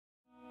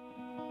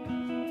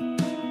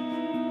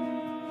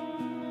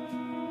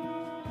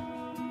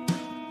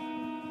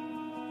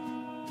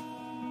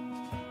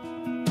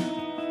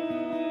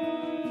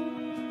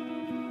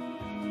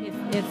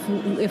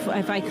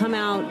if I come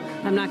out,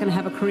 I'm not going to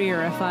have a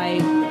career.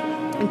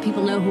 And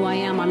people know who I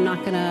am, I'm not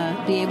going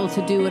to be able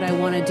to do what I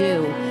want to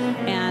do.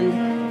 And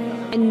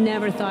I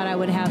never thought I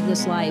would have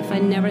this life. I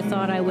never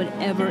thought I would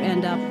ever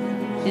end up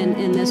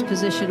in this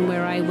position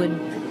where I would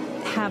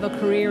have a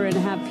career and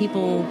have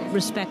people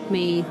respect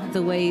me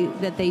the way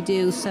that they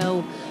do.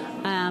 So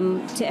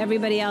to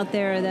everybody out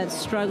there that's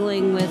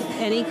struggling with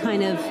any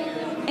kind of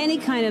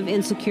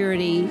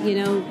insecurity, you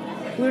know,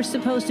 we're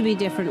supposed to be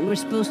different. We're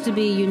supposed to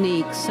be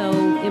unique. So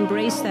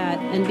embrace that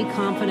and be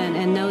confident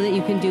and know that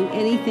you can do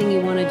anything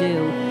you want to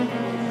do.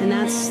 And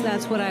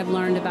that's what I've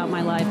learned about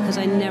my life, because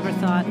I never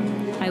thought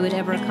I would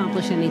ever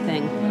accomplish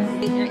anything.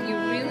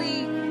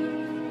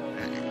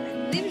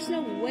 There was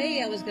no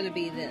way I was going to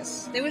be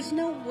this. There was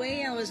no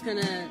way I was going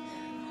to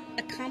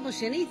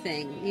accomplish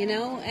anything, you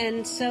know?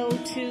 And so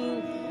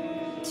to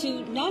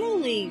not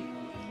only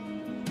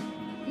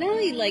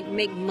like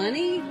make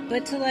money,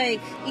 but to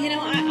like, you know,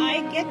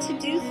 I get to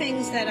do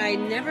things that I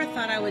never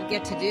thought I would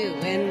get to do,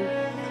 and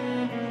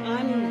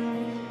I'm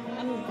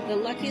the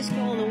luckiest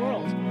girl in the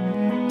world.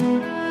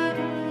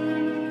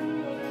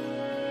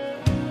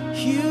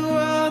 You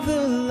are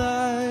the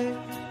light,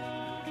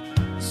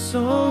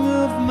 song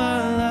of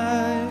my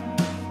life.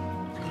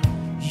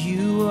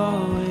 You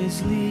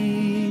always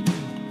lead.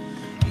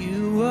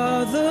 You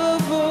are the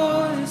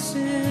voice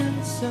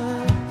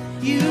inside.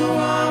 You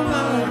are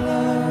my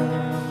love.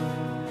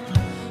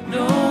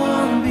 No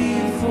one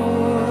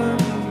before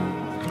me,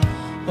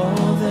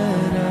 all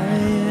that I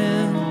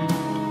am,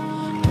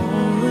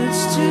 all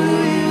it's to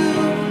you,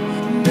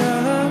 and I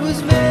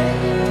was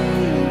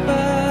made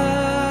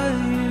by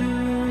you,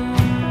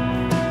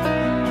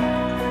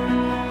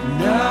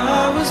 and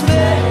I was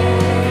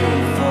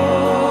made for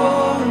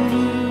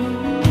you.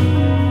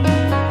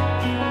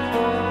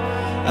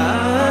 I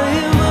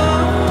am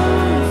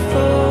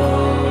unfulfilled,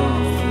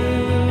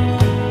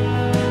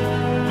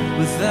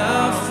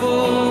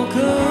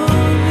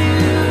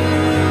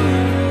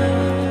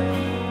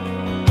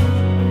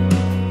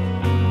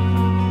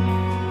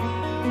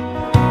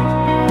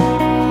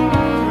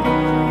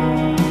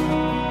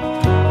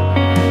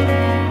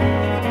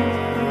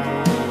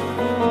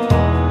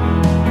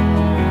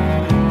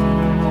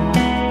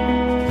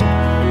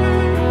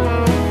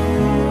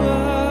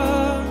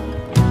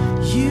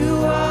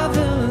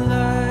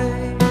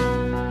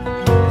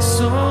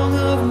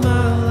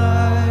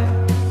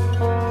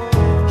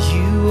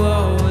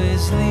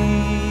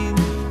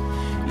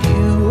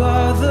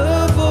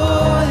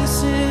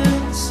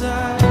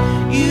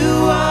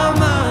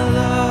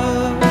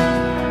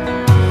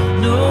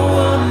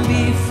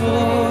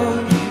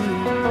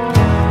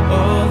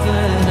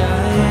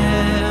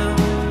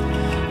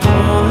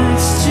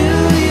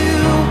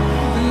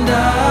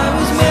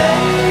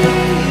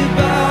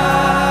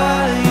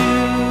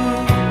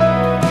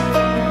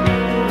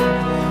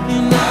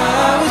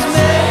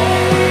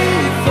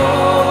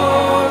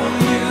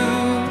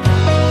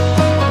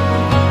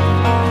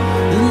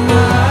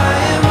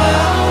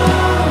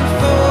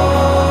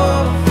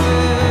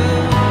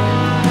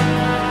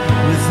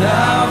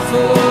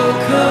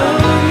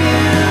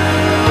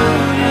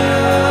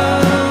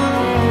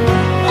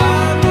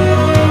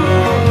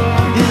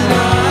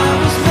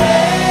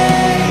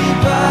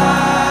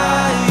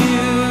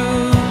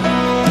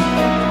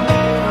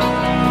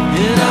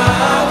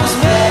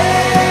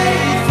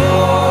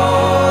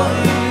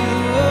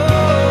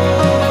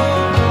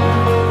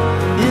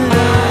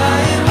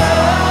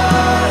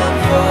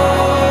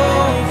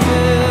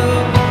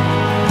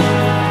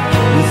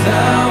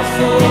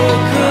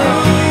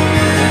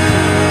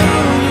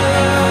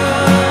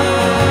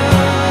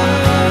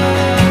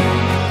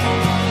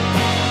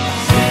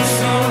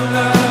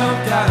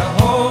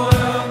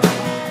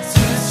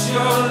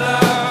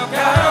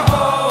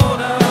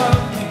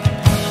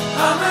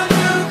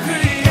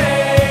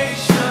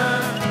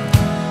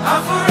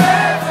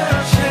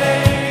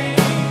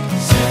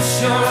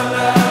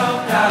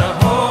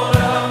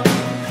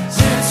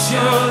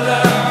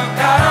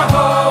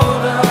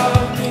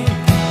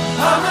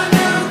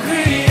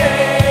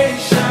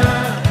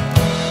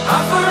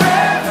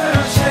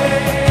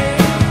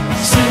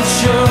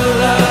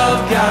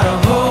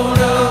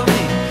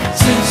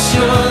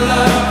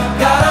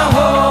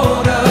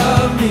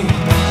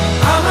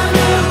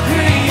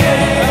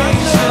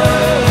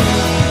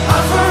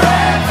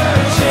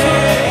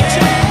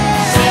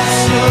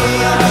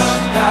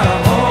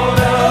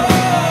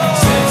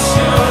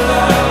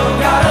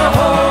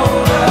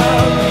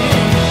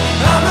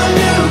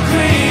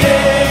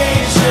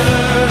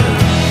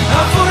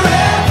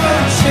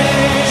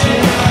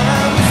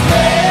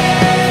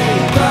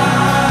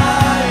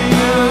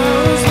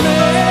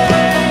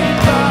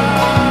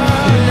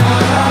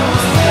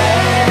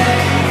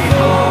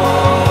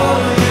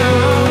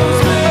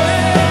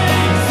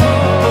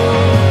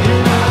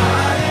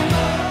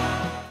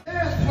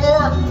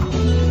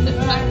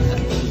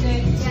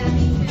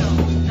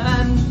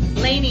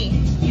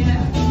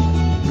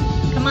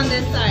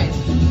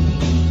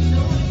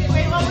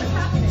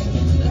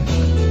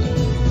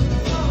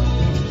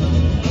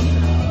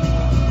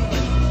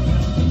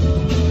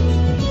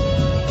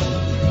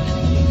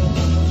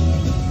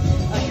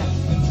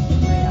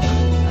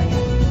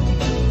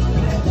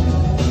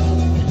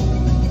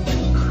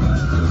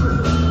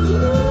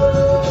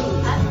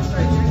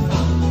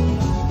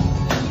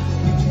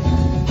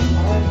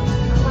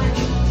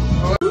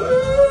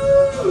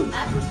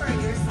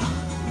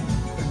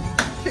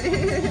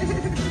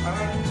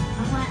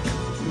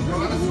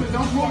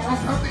 Don't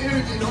stop the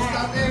energy. Don't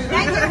stop the energy.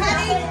 Thank you,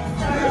 honey.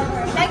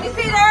 Thank you,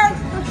 Peter.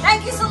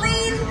 Thank you,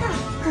 Celine.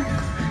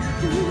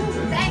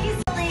 Thank you,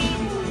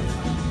 Celine.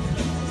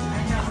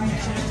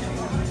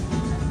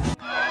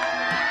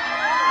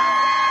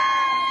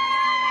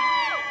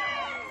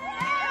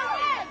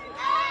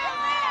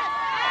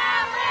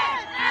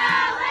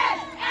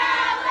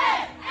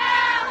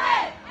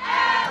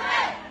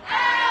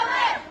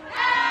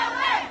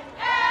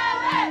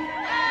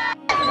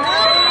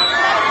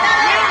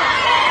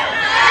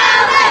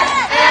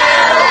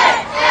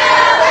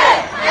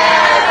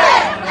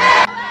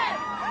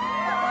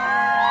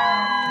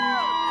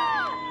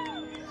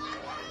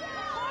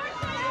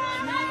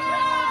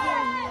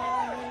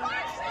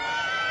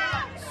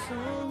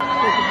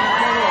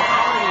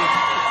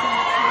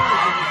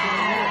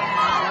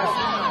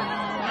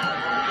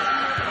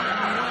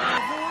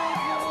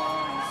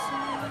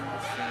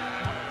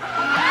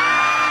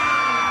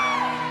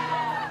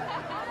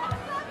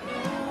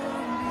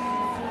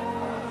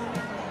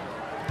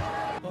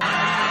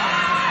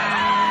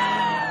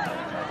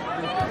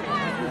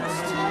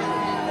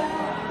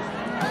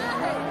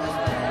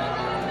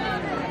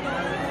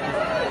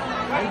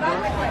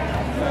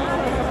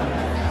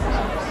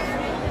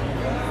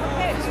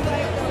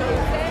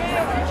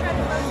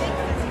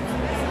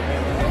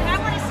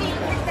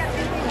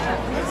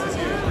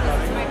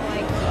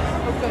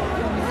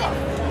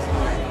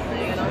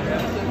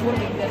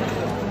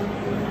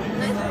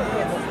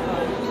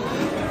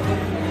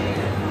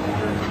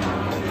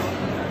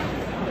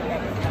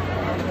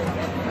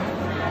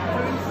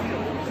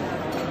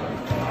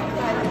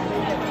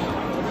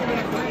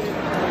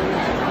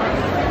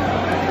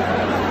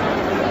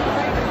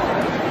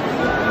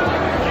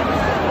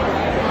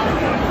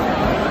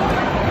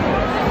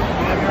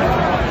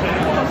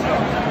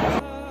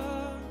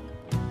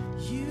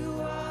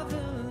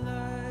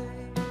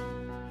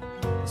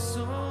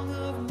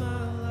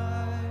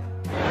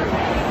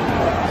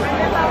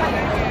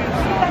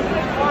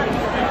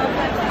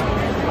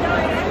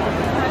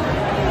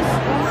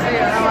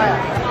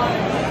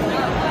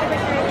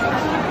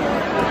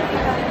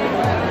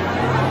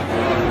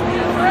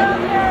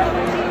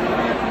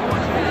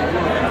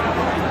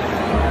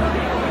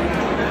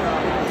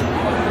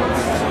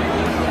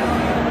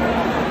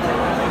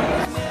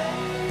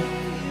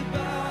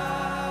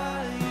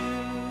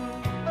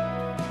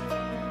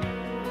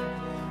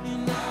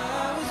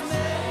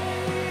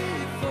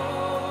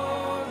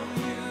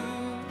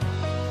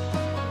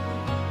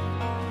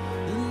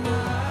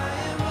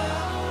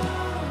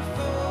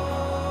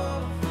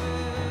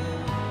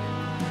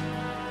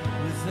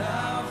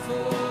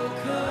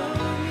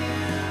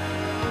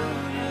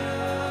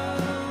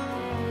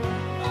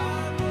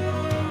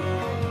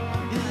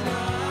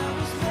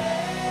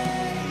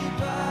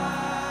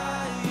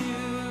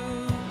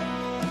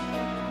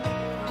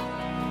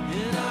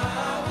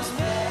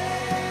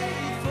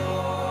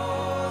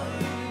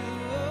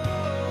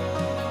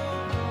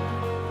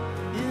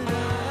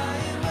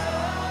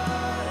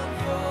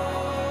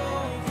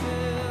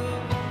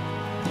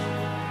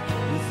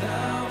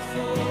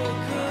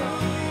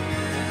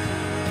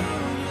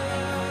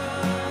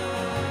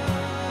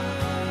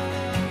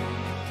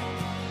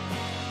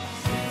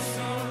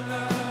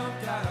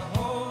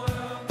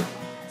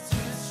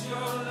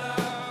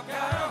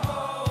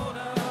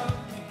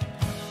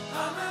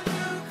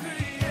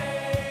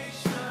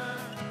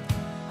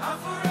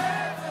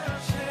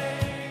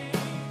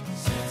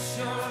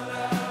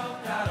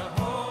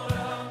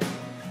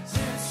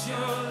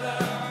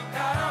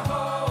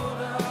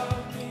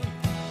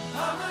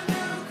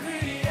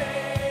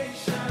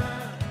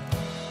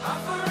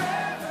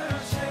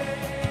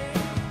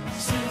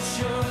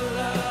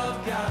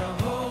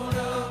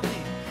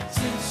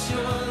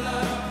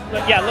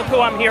 Yeah, look who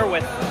I'm here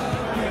with.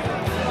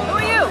 Who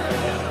are you?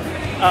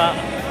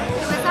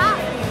 What's that?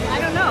 I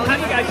don't know. How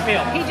do you guys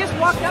feel? He just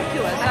walked up to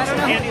us. I don't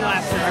know. Andy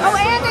Lasser. Oh,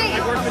 Andy!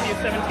 I worked with you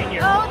 17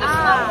 years. Oh, the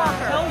slow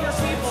walker. Tell your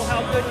people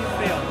how good you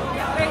feel.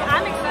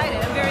 I'm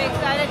excited. I'm very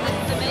excited. This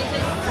is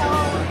amazing. So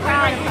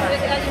proud of her.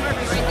 This Eddie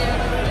Murphy right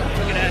there.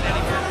 Looking at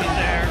Eddie Murphy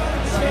there.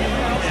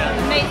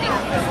 Yeah. Amazing.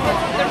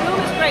 The room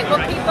is great.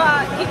 We'll keep you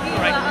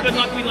Right. Good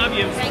luck. We love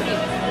you. Thank you.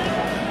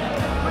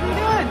 What are you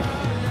doing?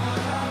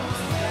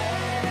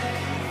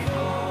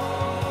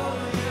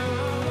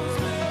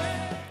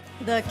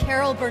 The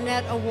Carol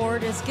Burnett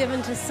Award is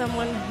given to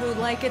someone who,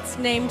 like its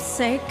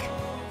namesake,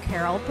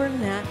 Carol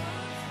Burnett,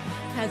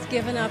 has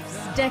given us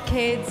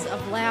decades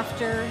of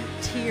laughter,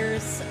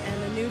 tears,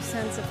 and a new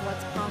sense of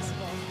what's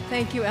possible.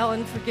 Thank you,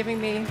 Ellen, for giving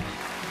me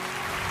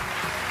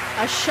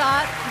a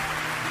shot.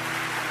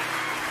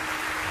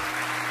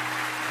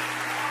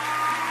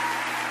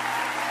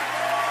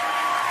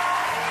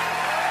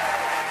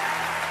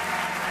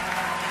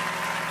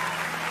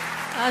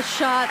 A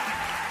shot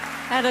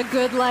at a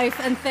good life,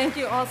 and thank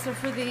you also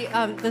for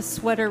the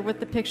sweater with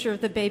the picture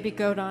of the baby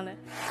goat on it.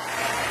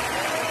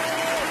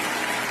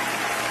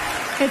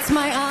 It's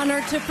my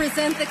honor to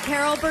present the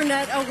Carol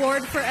Burnett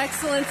Award for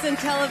Excellence in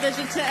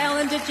Television to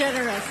Ellen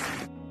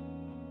DeGeneres.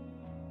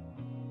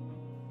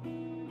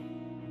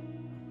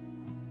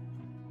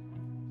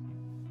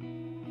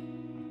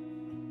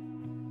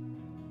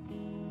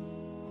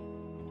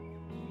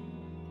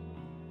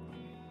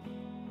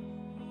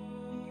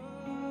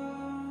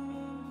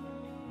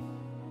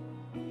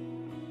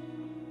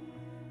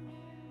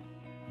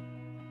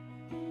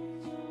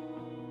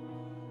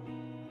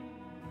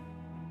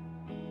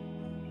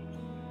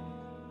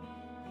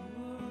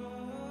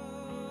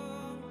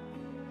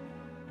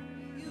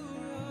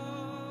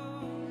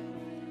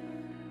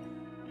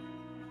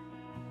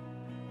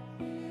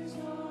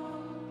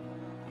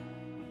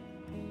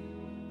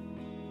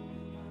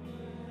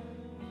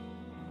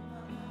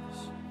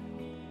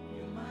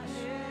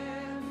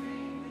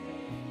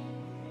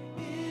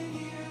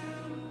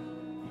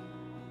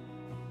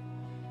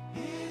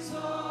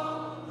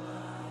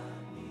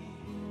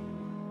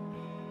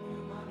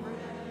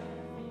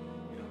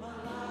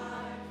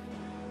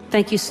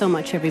 Thank you so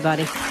much,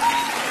 everybody.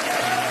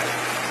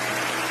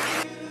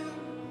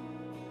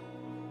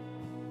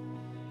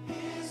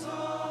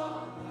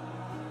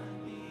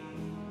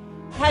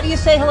 How do you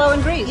say hello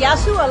in Greece?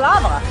 Yasu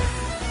alava.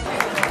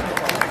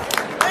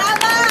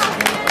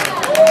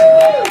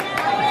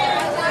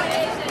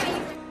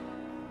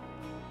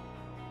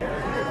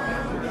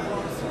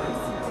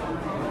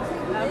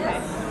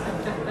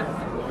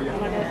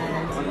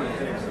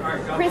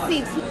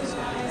 Chrissy.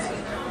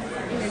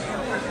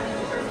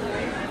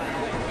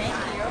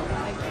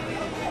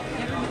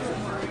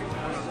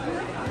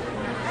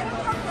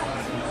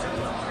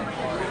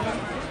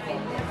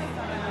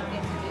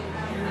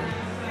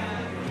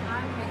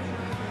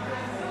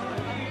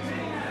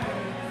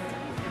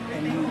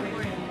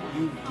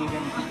 You've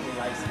given people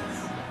license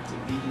to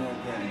be more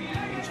than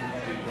each and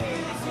every day.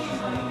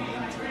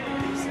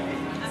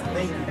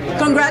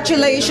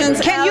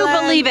 Congratulations, Can you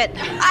Ellen. believe it?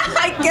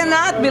 I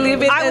cannot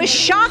believe it. I was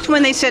shocked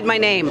when they said my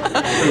name.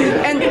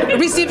 And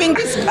receiving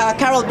this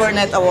Carol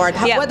Burnett Award,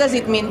 Yeah. what does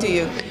it mean to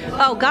you?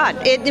 Oh, God.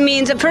 It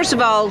means, first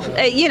of all,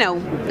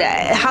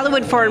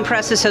 Hollywood Foreign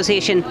Press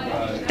Association,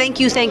 thank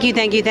you, thank you,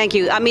 thank you, thank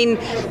you. I mean,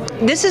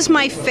 this is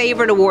my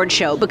favorite award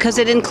show because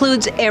it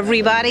includes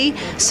everybody.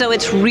 So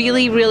it's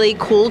really, really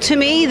cool to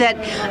me that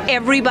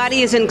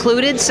everybody is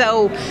included.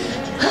 So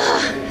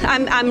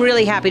I'm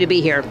really happy to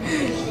be here.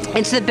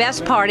 It's the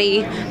best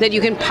party that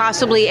you can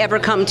possibly ever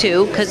come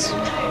to because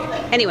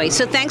anyway,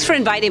 so thanks for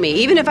inviting me.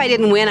 Even if I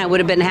didn't win, I would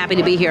have been happy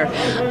to be here.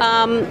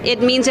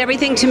 It means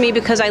everything to me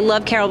because I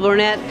love Carol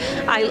Burnett.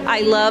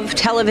 I love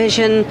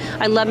television.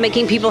 I love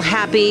making people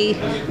happy.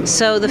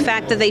 So the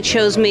fact that they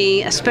chose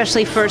me,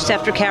 especially first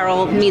after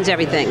Carol, means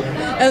everything.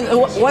 And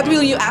what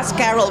will you ask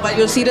Carol while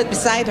you're seated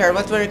beside her?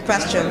 What were your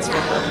questions for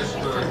her?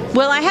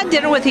 Well, I had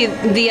dinner with you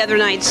the other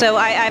night, so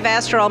I've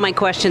asked her all my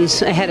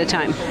questions ahead of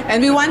time.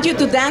 And we want you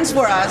to dance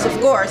for us, of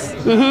course.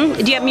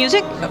 Mm-hmm. Do you have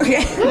music?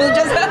 Okay, we'll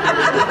just...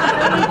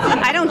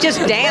 I don't just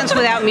dance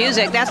without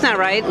music. That's not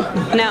right.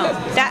 No,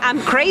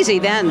 I'm crazy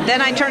then. Then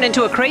I turn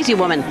into a crazy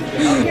woman.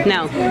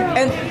 No.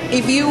 And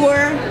if you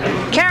were...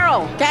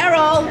 Carol!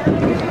 Carol!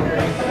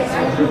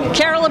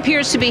 Carol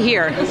appears to be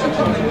here.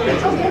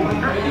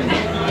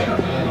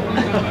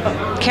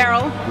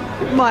 Carol?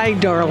 My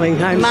darling,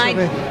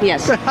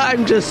 Yes.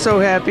 I'm just so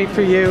happy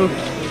for you.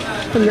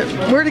 And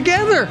that we're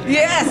together.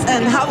 Yes,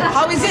 and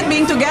how is it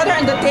being together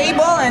on the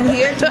table and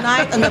here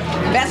tonight on the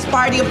best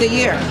party of the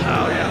year?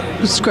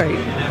 It's great.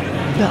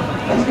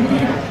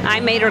 I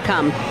made her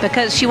come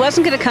because she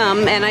wasn't going to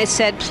come, and I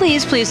said,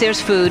 please, please,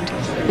 there's food.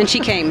 And she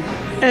came.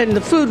 And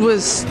the food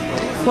was,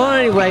 well,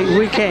 anyway,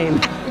 we came.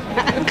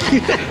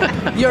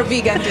 You're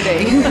vegan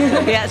today.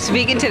 Yes,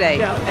 vegan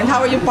today. And how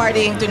are you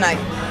partying tonight?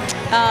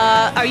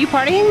 Are you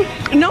partying?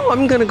 No,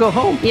 I'm going to go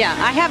home. Yeah,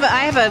 I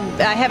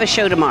have a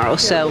show tomorrow,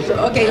 so.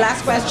 Okay,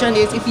 last question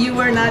is, if you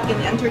were not in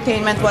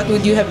entertainment, what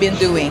would you have been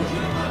doing?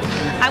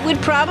 I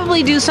would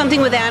probably do something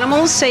with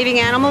animals, saving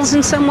animals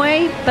in some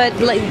way, but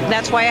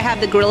that's why I have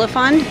the Gorilla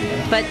Fund.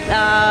 But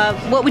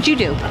what would you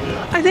do?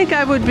 I think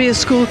I would be a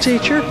school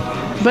teacher,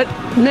 but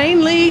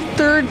mainly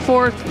 3rd,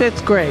 4th,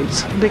 5th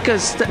grades,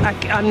 because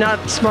I'm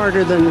not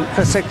smarter than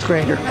a 6th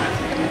grader.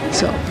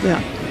 So,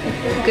 yeah.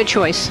 Good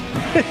choice.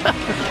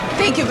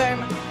 Thank you very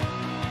much.